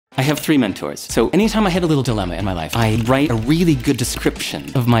I have 3 mentors. So anytime I had a little dilemma in my life, I write a really good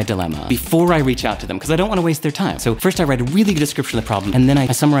description of my dilemma before I reach out to them, because I don't want to waste their time. So first I write a really good description of the problem, and then I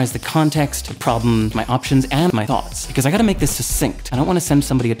summarize the context, the problem, my options, and my thoughts, because I got to make this succinct. I don't want to send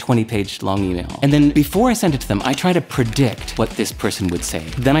somebody a 20-page long email. And then before I send it to them, I try to predict what this person would say.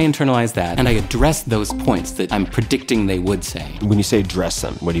 Then I internalize that, and I address those points that I'm predicting they would say. When you say address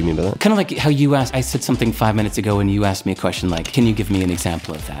them, what do you mean by that? Kind of like how you asked, I said something 5 minutes ago and you asked me a question like, can you give me an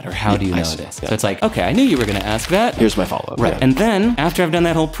example of that? Or how do you know this? Yeah. So it's like, okay, I knew you were going to ask that. Here's my follow-up. Right. And then after I've done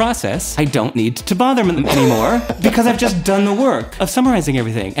that whole process, I don't need to bother them anymore because I've just done the work of summarizing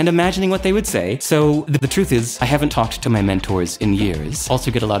everything and imagining what they would say. So the truth is, I haven't talked to my mentors in years. Also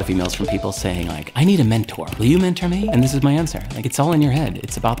get a lot of emails from people saying like, I need a mentor. Will you mentor me? And this is my answer. Like, it's all in your head.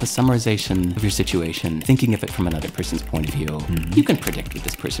 It's about the summarization of your situation, thinking of it from another person's point of view. You can predict what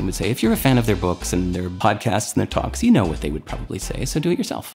this person would say. If you're a fan of their books and their podcasts and their talks, you know what they would probably say. So do it yourself.